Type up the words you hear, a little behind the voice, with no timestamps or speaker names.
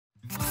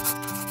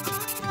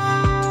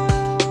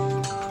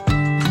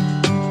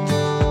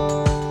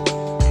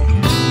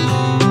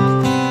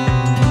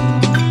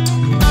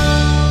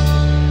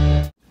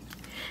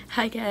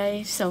Hi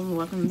guys, so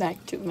welcome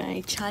back to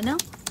my channel.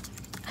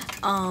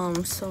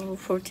 So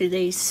for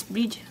today's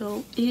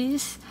video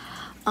is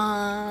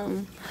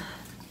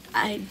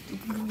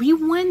we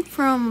went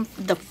from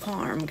the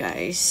farm,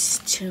 guys,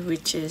 to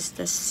which is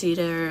the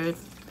Cedar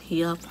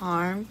Hill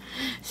farm.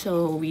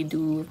 So we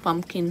do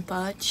pumpkin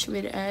patch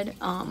with Ed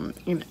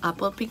in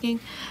apple picking,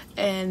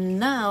 and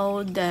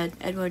now that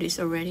Edward is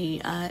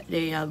already at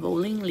the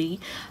bowling league,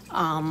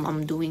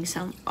 I'm doing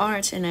some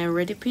arts, and I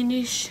already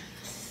finished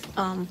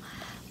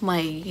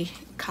my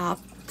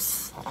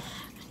cups,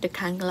 the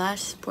can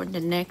glass for the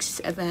next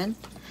event.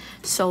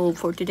 So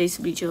for today's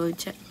video,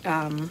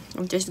 I'm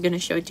just gonna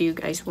show to you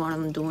guys what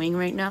I'm doing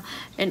right now.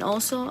 And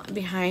also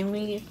behind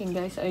me,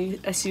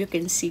 as you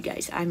can see,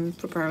 guys, I'm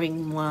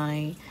preparing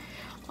my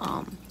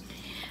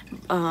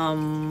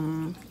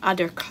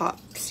other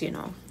cups,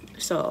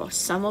 so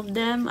some of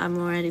them I'm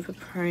already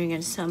preparing,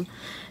 and some,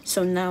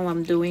 so now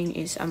I'm doing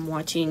is I'm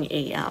watching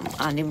a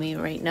anime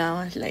right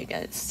now, like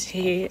I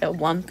see a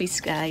One Piece,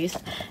 guys,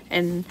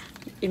 and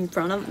in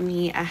front of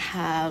me I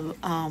have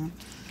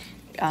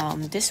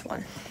this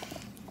one,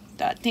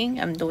 that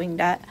thing. I'm doing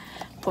that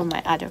for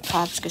my other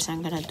cups because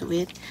I'm gonna do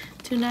it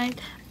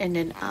tonight. And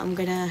then I'm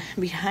gonna,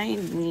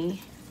 behind me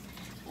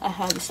I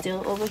have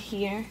still over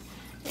here,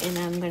 and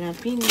I'm gonna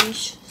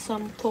finish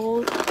some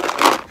tall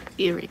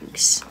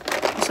earrings.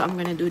 So I'm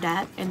gonna do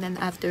that, and then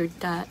after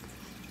that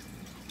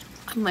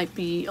I might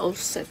be all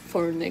set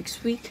for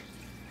next week,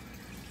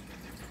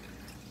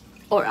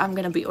 or I'm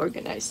gonna be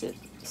organizing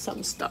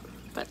some stuff,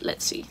 but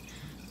let's see.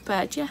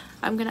 But yeah,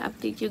 I'm gonna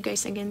update you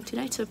guys again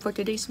tonight. So for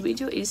today's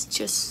video is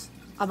just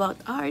about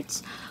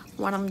arts,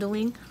 what I'm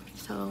doing.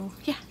 So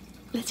yeah,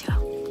 let's go.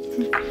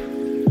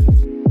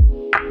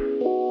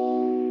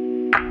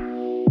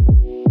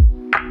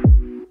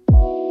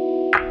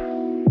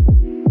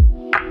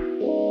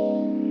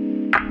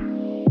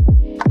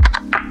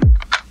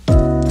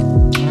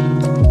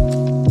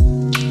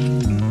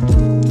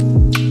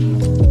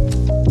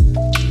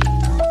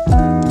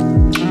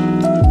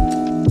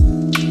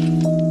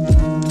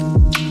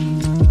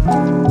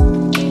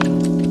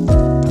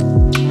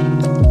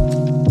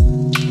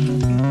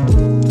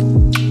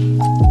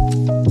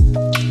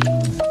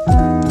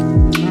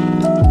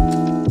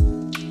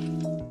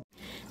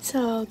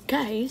 So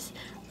guys,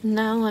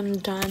 now I'm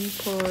done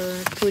for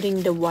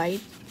putting the white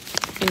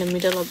in the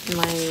middle of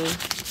my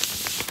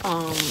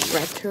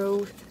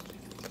retro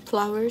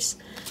flowers.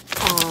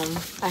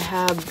 I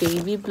have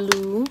baby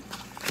blue,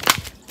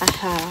 I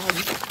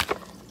have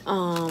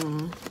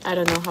I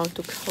don't know how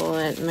to call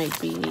it, might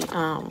be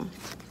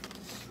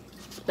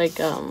like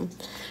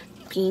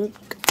pink,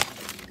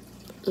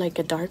 like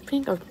a dark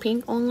pink or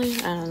pink only,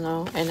 I don't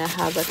know. And I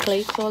have a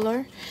clay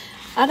color,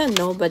 I don't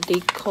know, but they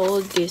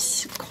call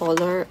this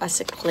color as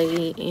a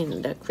clay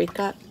in the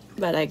cricut,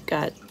 but I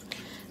got,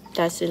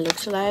 that's it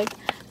looks like.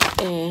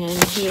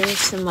 And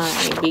here's my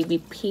baby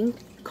pink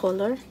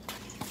color.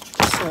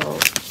 So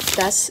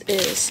that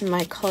is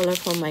my color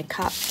for my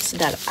cups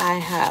that I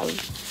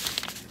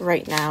have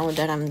right now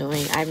that I'm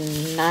doing.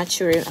 I'm not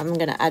sure if I'm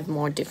gonna add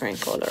more different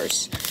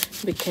colors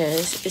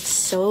because it's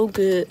so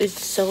good,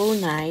 it's so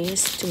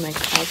nice to my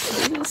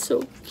cups. It's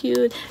so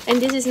cute. And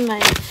this is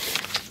my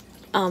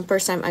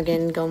first time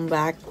again going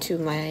back to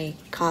my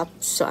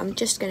cups, so I'm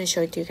just gonna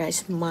show it to you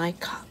guys my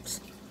cups.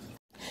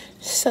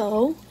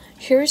 So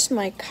here's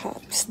my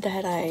cups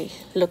that I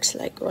looks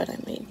like what I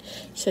made.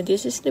 So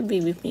this is the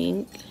baby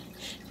pink,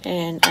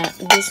 and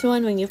this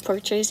one, when you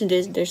purchase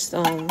this, there's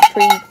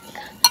free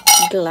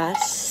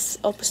glass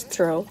of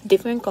straw,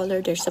 different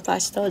color. There's a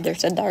pastel,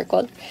 there's a dark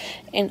color,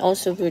 and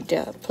also with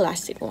the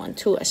plastic one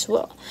too as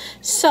well.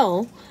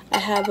 So I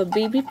have a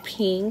baby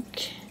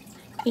pink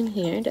in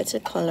here, that's a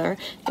color.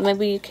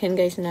 Maybe you can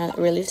guys not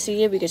really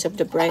see it because of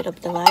the bright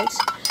of the lights.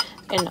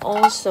 And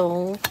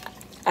also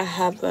I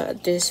have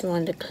this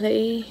one, the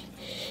clay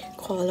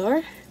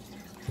color.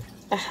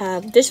 I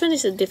have this one,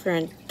 is a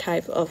different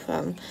type of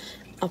a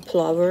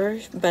flower,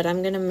 but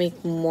I'm gonna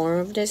make more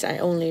of this. I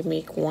only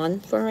make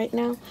one for right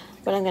now,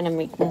 but I'm gonna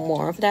make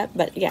more of that.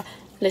 But yeah,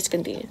 let's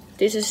continue.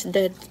 This is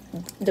the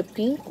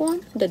pink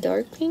one, the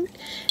dark pink.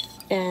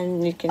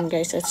 And you can,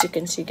 guys, as you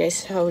can see,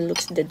 guys, how it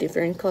looks, the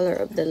different color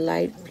of the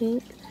light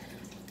pink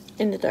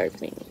and the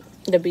dark pink,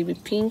 the baby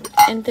pink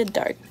and the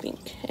dark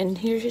pink. And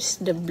here's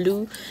the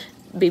blue,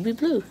 baby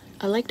blue.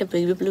 I like the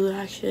baby blue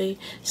actually.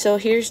 So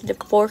here's the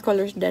 4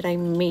 colors that I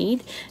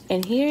made,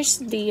 and here's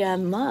the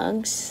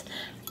mugs.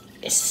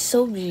 It's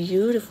so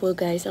beautiful,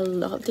 guys. I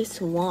love this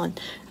one.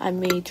 I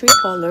made 3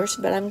 colors,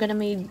 but I'm gonna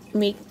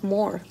make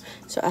more.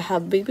 So I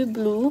have baby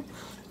blue,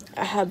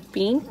 I have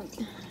pink,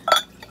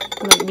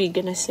 might be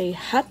gonna say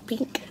hot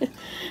pink,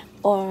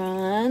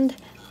 and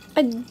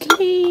a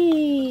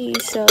gray.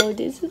 So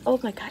this is, oh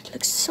my god,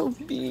 looks so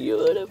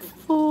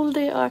beautiful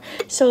they are.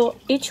 So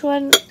each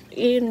one,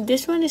 in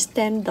this one is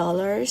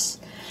 $10,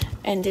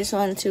 and this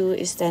one too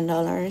is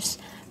 $10,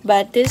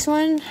 but this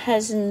one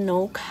has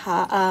no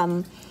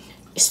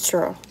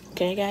straw,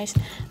 okay guys,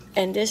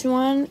 and this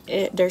one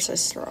there's a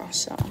straw.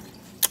 So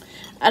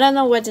I don't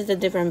know what is the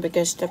difference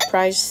because the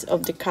price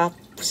of the cup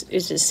caps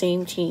is the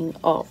same thing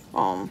of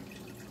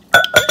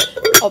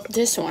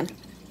this one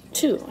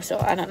too, so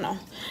I don't know.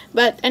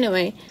 But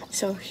anyway,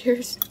 so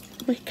here's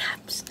my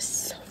caps.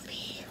 So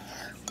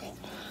beautiful.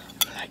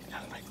 I like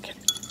it.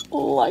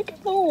 Like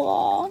it a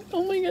lot.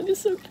 Oh my god,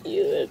 it's so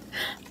cute.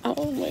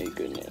 Oh my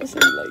goodness.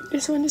 And like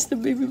this one is the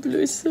baby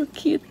blue. It's so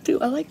cute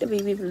too. I like the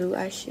baby blue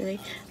actually.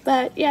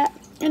 But yeah,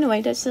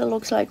 anyway, that's what it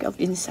looks like of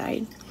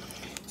inside.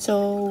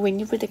 So when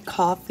you put the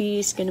coffee,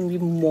 it's gonna be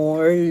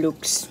more,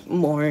 looks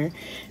more,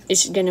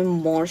 it's gonna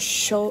more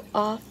show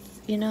off,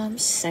 you know what I'm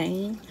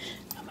saying?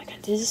 Oh my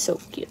god, this is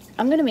so cute.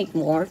 I'm gonna make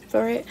more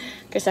for it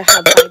because I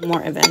have 5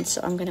 more events,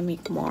 so I'm gonna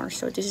make more.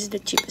 So this is the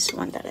cheapest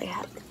one that I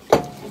have.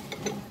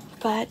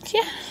 But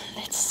yeah,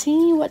 let's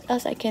see what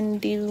else I can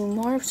do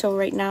more. So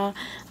right now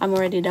I'm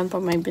already done for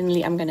my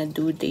Binley. I'm gonna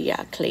do the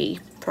clay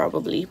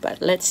probably,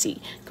 but let's see,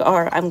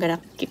 or I'm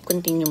gonna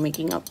continue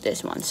making up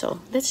this one.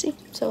 So let's see.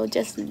 So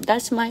just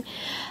that's my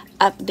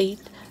update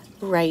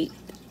right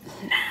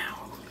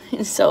now.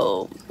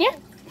 So yeah.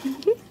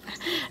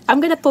 I'm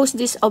gonna post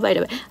this. Oh, by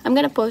the way, I'm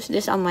gonna post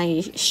this on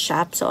my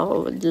shop, so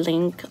I'll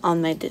link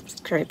on my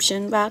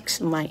description box,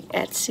 my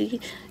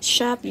Etsy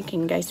shop. You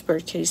can guys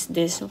purchase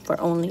this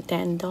for only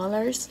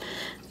 $10.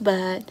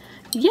 But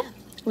yeah,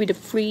 with a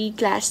free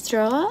glass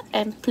straw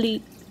and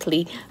free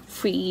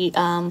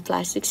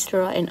plastic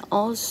straw, and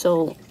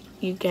also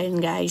you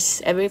can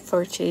guys, every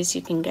purchase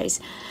you can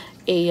guys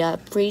a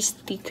free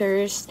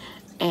stickers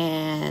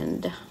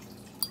and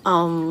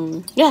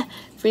yeah,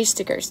 free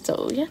stickers.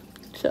 So yeah.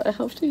 So I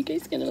hope you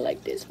guys gonna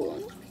like this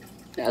one.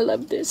 I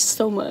love this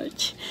so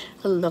much.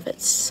 I love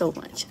it so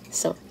much.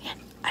 So yeah,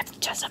 I'm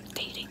just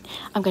updating.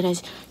 I'm gonna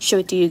show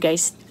it to you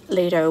guys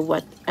later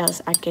what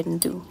else I can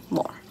do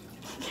more.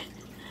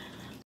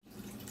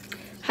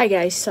 Hi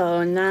guys,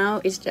 so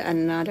now is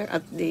another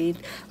update,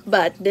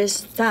 but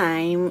this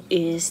time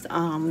is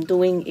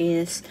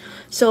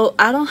so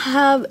I don't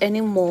have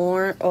any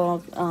more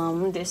of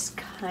this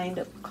kind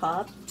of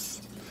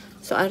cups.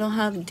 So I don't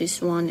have this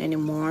one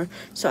anymore.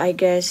 So I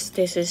guess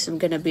this is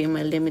gonna be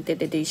my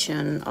limited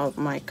edition of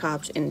my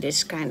cups in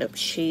this kind of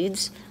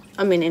shades.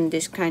 I mean in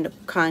this kind of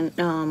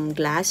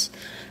glass.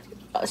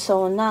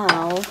 So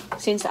now,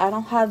 since I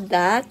don't have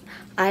that,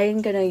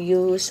 I'm gonna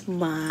use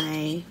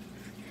my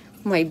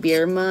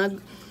beer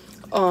mug.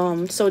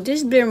 So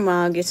this beer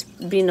mug, it's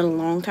been a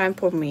long time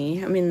for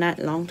me. I mean not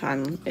long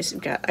time.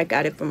 I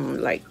got it from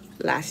like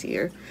last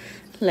year,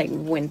 like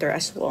winter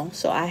as well.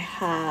 So I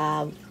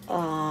have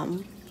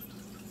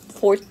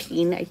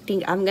 14. I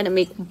think I'm gonna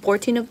make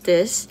 14 of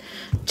this,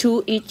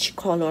 2 each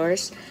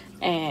colors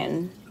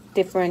and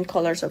different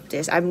colors of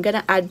this. I'm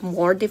gonna add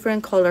more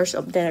different colors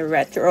of the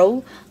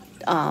retro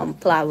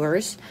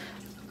flowers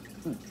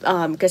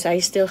because I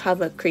still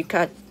have a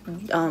Cricut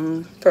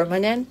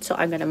permanent, so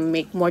I'm gonna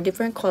make more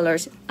different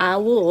colors.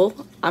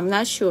 I'm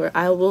not sure,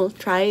 I will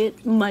try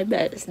my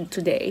best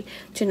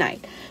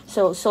tonight.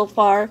 So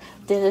far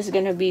this is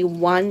gonna be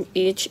 1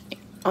 each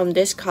on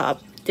this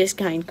cup, this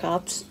kind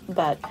cups,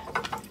 but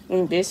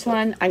in this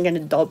one I'm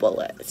gonna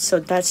double it. So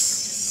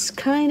that's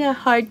kind of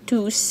hard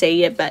to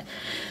say it, but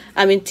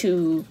I mean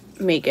to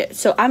make it.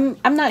 So I'm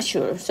not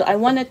sure. So I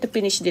wanted to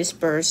finish this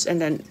first, and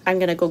then I'm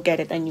gonna go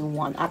get it a new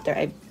one after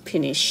I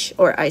finish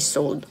or I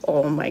sold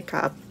all my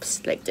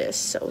cups like this.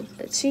 So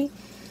let's see.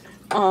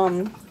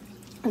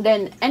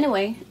 Then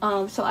anyway,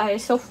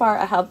 so far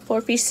I have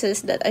 4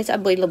 pieces that is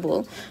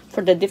available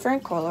for the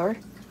different color.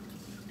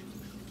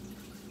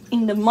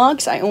 In the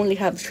mugs I only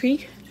have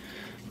 3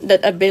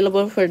 that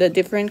available for the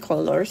different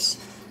colors,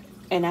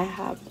 and I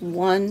have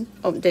 1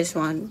 of this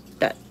one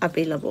that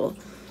available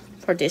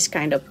for this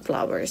kind of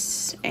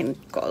flowers and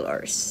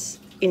colors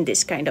in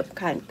this kind of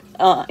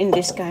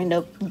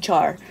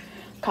jar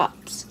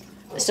cups.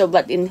 So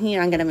but in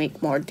here I'm gonna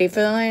make more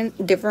different,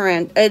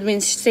 I mean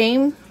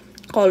same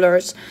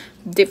colors,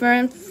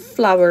 different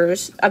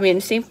flowers, I mean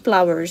same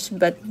flowers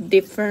but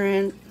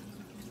different,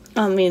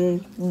 I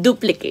mean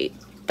duplicate.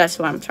 That's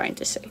what I'm trying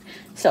to say.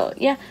 So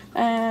yeah,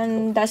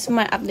 and that's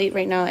my update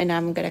right now, and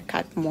I'm gonna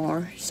cut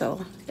more.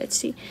 So let's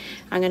see,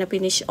 I'm gonna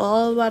finish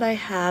all what I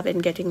have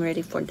and getting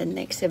ready for the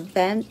next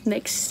event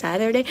next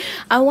Saturday.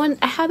 I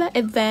have an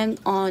event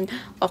on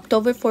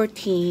October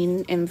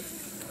 14 and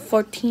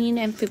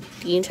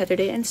 15,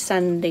 Saturday and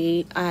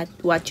Sunday at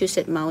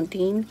Wachusett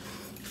Mountain.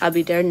 I'll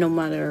be there no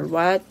matter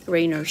what,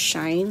 rain or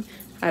shine.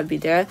 I'll be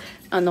there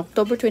on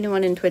October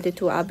 21 and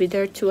 22. I'll be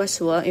there too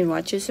as well in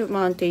Wachusett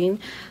Mountain.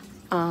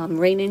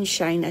 Rain and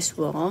shine as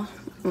well,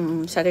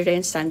 Saturday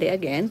and Sunday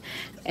again,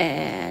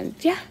 and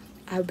yeah,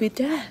 I'll be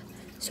there.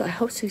 So I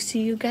hope to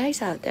see you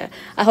guys out there.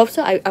 I hope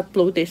so I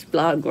upload this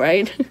vlog,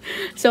 right?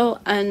 So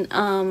and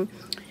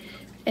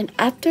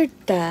after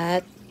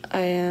that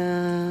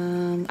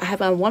I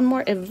have one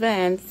more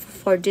event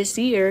for this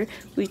year,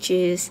 which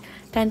is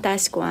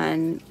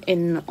Tantasquan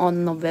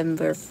on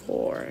November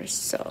 4.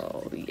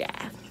 So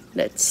yeah,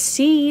 let's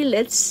see,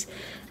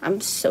 I'm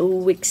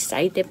so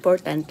excited for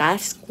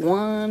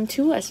Tantasquan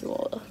too as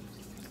well.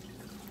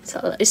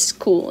 So it's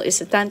cool.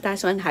 It's a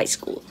Tantasquan high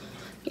school.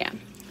 Yeah.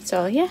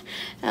 So yeah,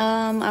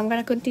 I'm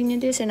gonna continue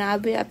this and I'll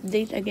be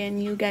update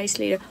again you guys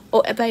later.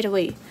 Oh, by the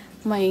way,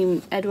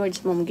 my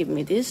Edward's mom gave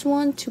me this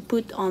one to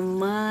put on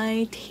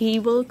my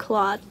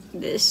tablecloth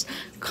this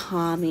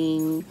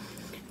coming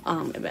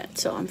event,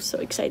 so I'm so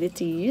excited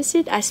to use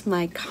it as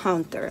my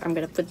counter. I'm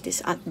gonna put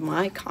this at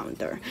my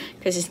counter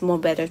because it's more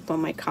better for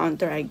my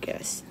counter, I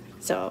guess.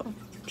 So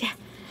yeah,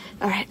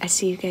 all right, I'll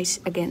see you guys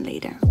again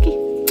later. Okay.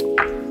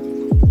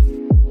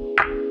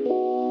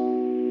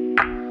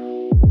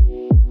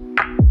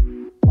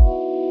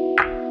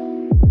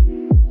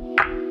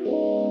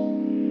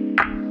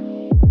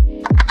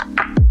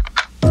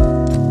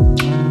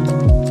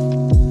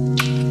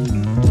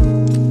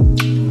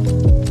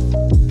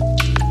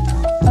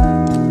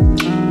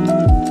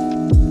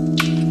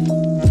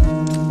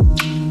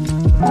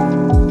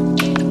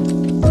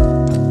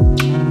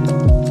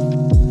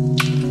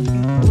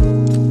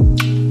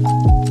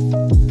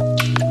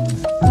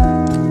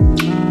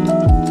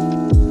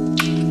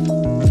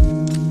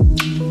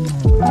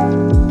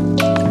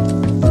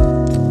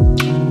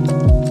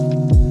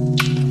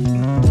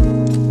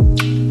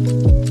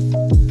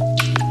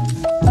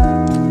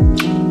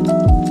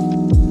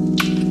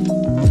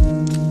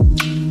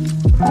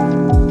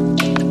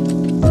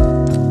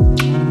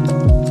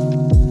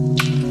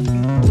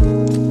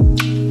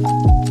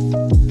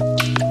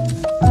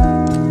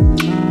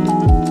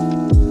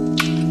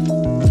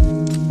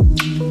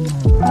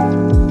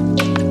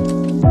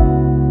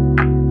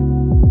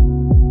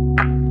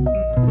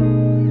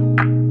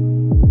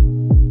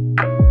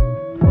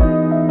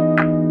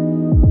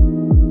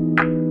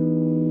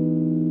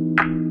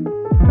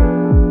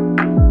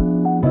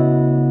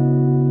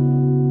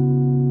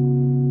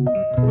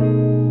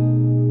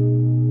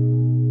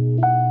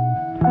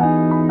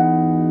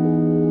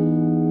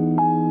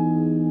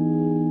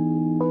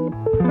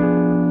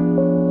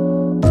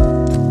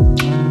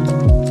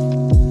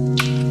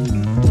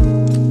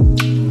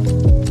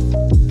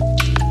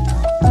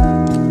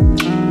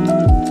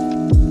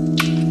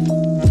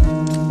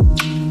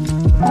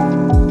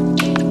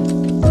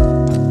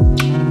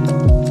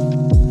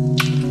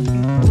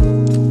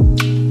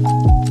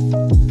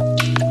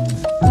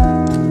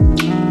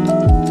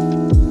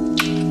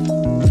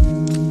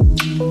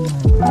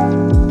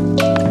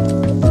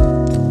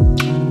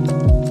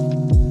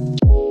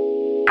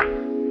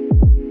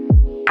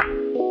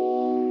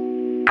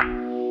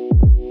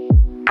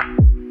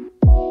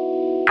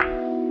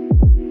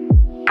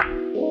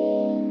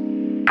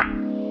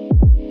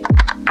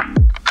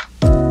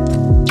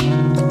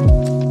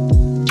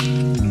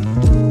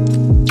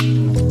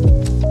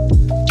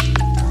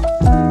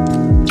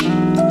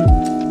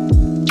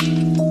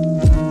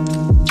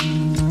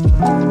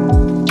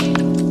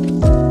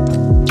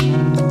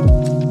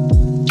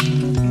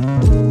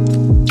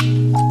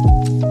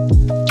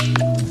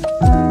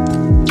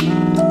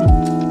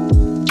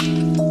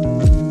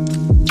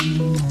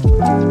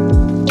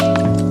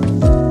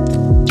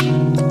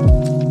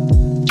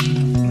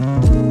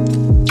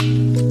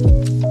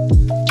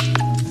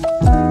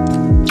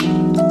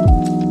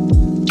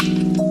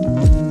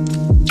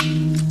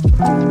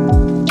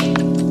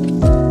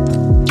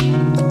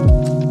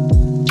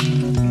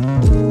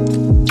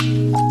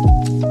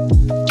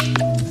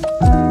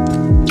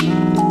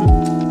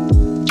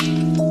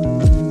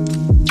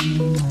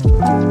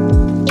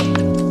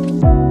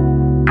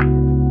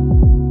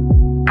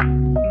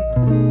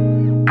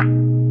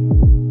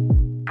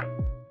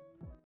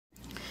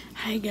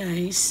 Hi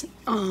guys,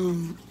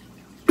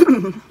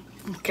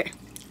 okay,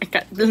 I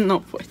got the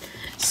notebook.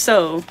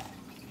 So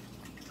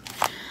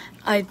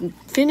I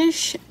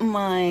finished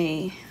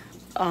my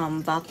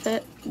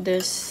bucket,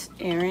 this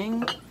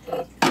earring,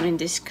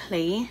 this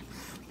clay,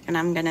 and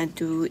I'm gonna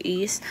do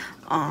is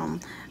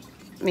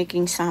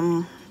making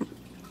some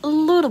a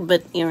little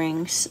bit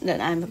earrings that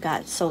I've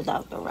got sold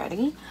out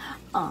already.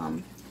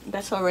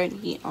 That's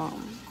already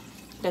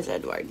that's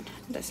Edward,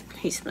 that's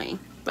he's playing.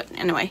 But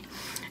anyway,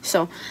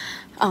 so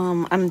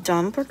I'm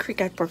done for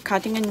Cricut for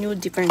cutting a new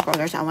different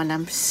colors.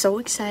 I'm so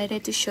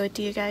excited to show it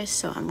to you guys,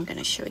 so I'm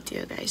gonna show it to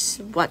you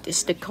guys what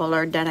is the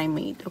color that I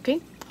made.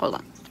 Okay, hold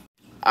on.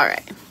 All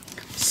right,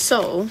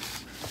 so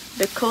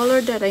the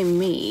color that I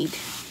made,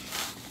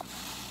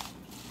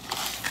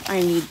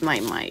 I need my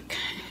mic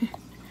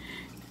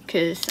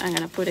because I'm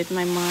gonna put it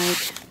my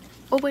mic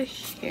over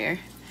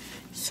here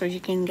so you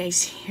can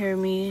guys hear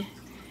me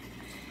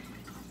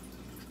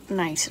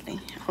nicely.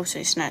 Also,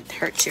 it's not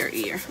hurt your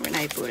ear when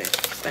I put it.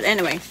 But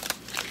anyway,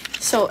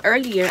 so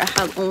earlier I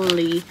have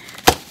only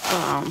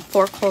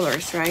 4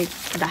 colors, right?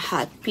 The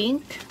hot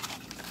pink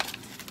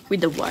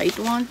with the white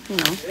one, you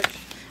know,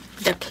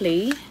 the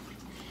clay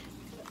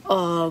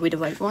with the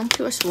white one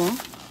too as well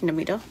in the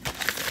middle,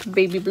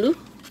 baby blue,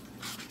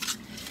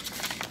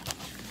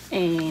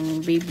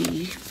 and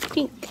baby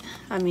pink.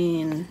 I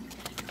mean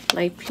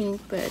light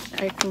pink, but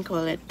I can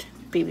call it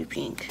baby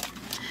pink.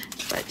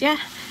 But yeah,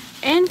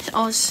 and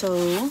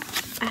also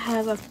I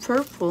have a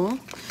purple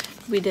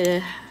with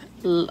a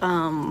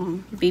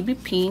baby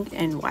pink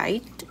and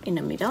white in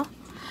the middle.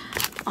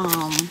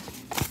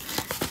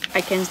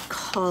 I can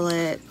call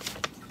it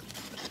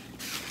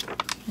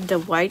the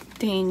white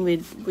thing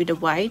with the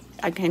white,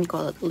 I can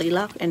call it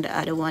lilac, and the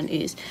other one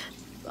is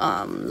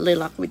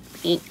lilac with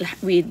pink,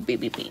 with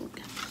baby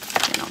pink,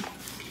 you know.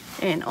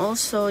 And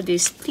also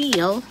this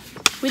teal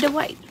with the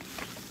white.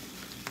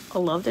 I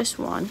love this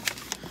one.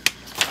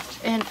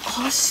 And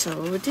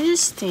also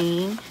this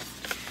thing,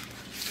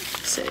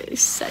 so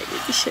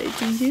excited to show it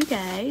to you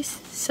guys.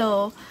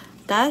 So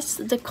that's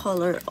the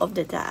color of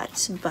the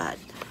dots, but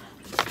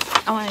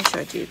I want to show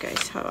it to you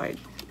guys how I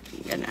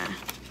gonna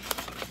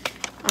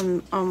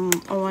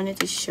I wanted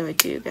to show it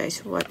to you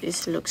guys what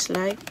this looks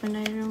like when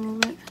I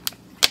remove it.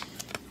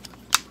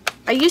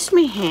 I use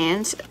my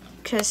hands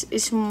because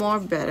it's more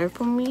better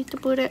for me to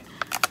put it.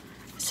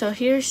 So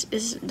here's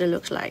is the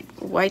looks like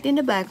white in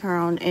the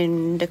background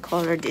and the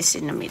color is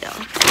in the middle.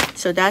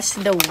 So that's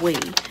the way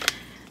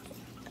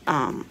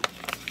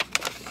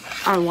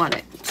I want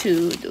it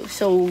to do.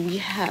 So we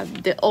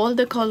have all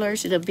the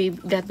colors, the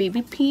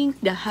baby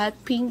pink, the hot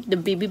pink, the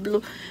baby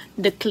blue,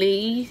 the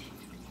clay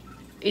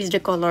is the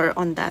color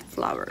on that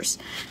flowers.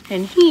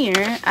 And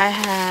here I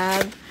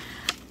have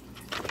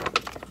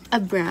a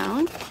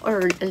brown,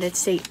 or let's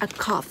say a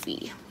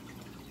coffee,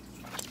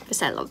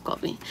 because I love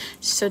coffee.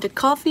 So the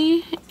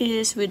coffee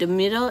is with the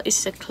middle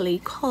is a clay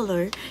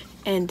color,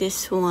 and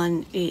this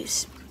one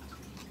is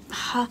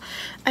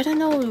I don't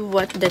know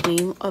what the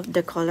name of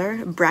the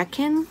color,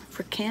 bracken,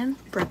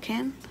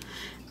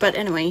 but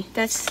anyway,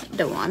 that's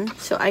the one.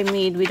 So I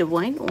made with the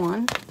white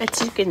one.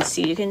 As you can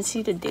see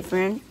the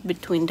difference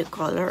between the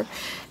color.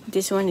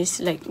 This one is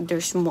like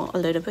there's more a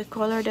little bit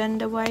color than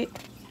the white.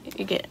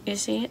 You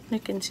see it? You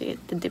can see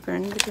it, the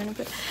difference between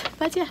it.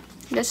 But yeah,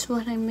 that's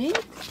what I made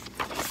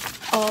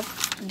of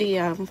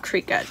the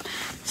cricket.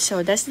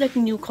 So that's the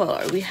new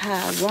color. We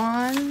have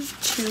 1,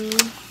 2,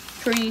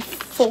 3,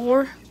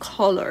 4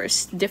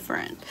 colors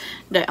different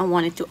that I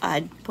wanted to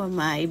add for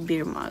my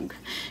beer mug,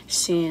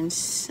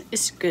 since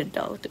it's good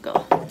though to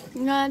go.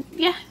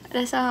 Yeah,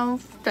 that's how I'm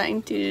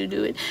trying to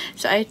do it.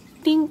 So I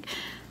think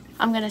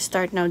I'm gonna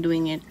start now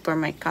doing it for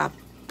my cup,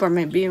 for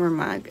my beer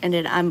mug, and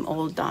then I'm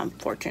all done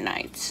for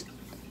tonight.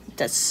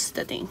 That's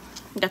the thing.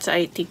 That's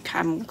I think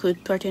I'm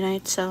good for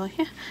tonight. So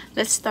yeah,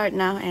 let's start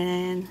now.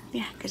 And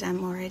yeah, because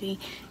I'm already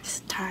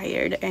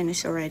tired and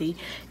it's already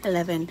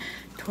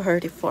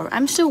 11:34.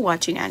 I'm still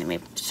watching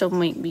anime, so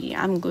maybe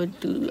I'm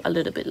good to a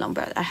little bit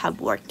longer. I have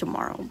work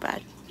tomorrow,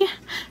 but yeah,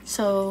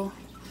 so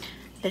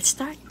let's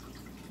start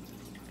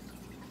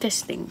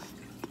this thing.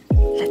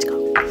 Let's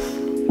go.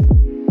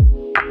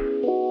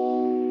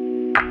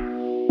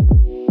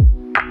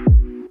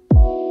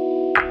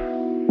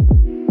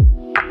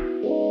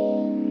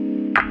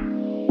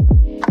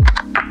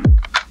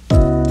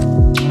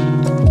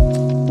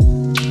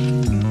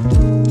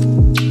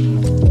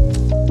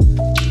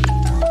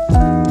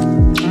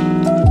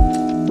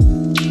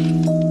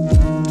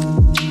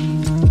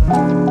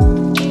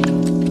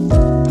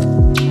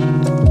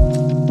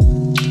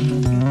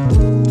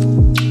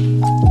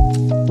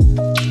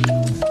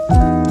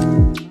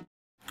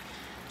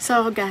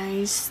 So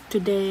guys,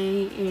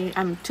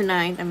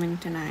 tonight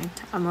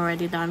I'm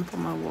already done for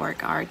my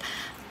workout.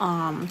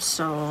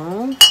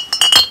 So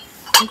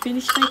I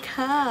finished my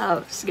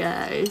cups,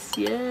 guys.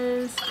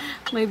 Yes,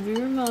 my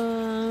beer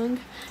mug.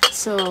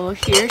 So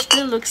here's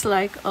the looks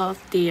like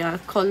of the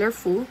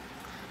colorful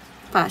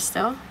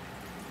pastel.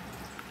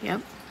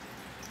 Yep,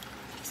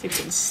 as you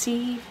can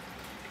see,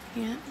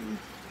 yeah,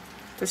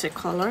 there's a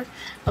color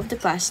of the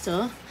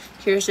pastel.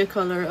 Here's the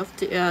color of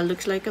the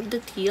looks like of the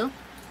teal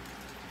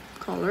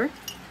color,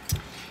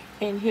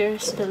 and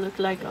here's the look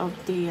like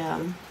of the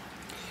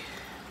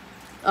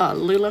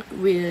lilac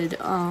with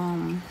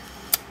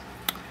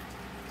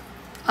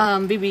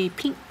baby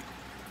pink,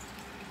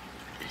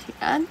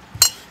 and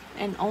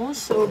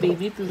also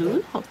baby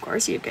blue. Of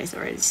course, you guys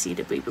already see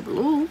the baby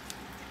blue,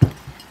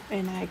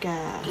 and I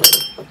got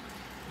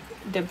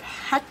the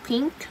hot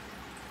pink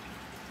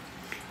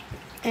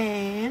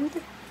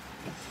and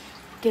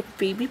the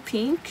baby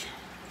pink.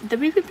 The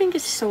baby pink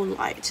is so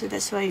light, so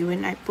that's why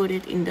when I put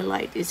it in the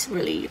light, it's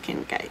really, you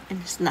can get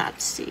and it's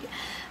not see.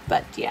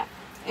 But yeah,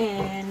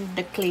 and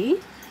the clay,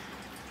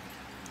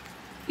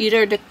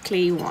 either the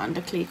clay one,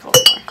 the clay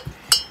color,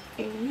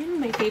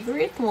 and my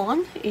favorite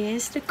one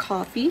is the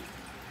coffee,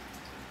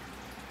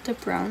 the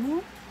brown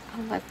one.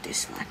 I like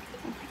this one.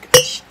 Oh my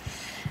gosh.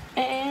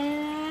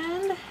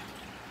 And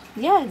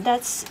yeah,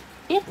 that's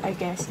it, I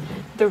guess.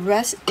 The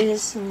rest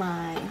is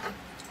my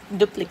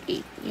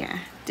duplicate. Yeah,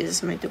 this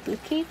is my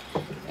duplicate,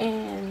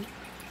 and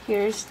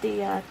here's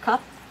the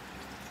cup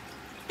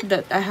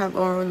that I have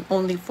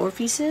only 4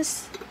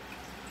 pieces,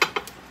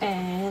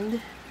 and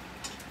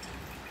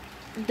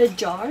the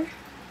jar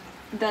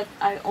that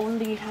I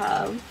only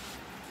have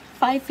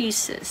 5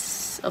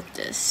 pieces of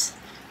this.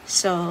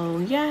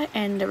 So yeah,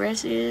 and the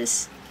rest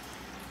is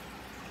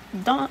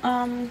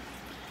the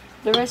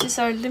rest is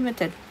are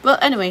limited. Well,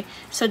 anyway,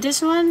 so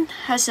this one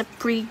has a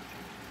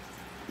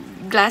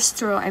glass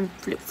straw and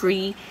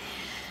free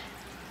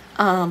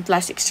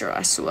plastic straw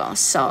as well.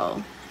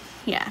 So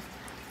yeah,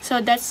 So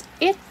that's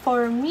it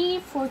for me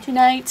for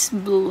tonight's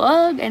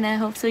vlog, and I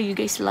hope so you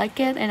guys like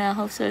it, and I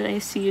hope so I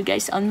see you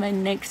guys on my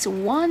next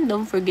one.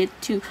 Don't forget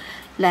to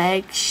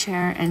like,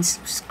 share, and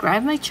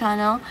subscribe my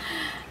channel.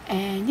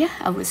 And yeah,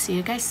 I will see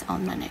you guys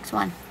on my next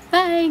one.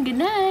 Bye,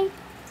 good night.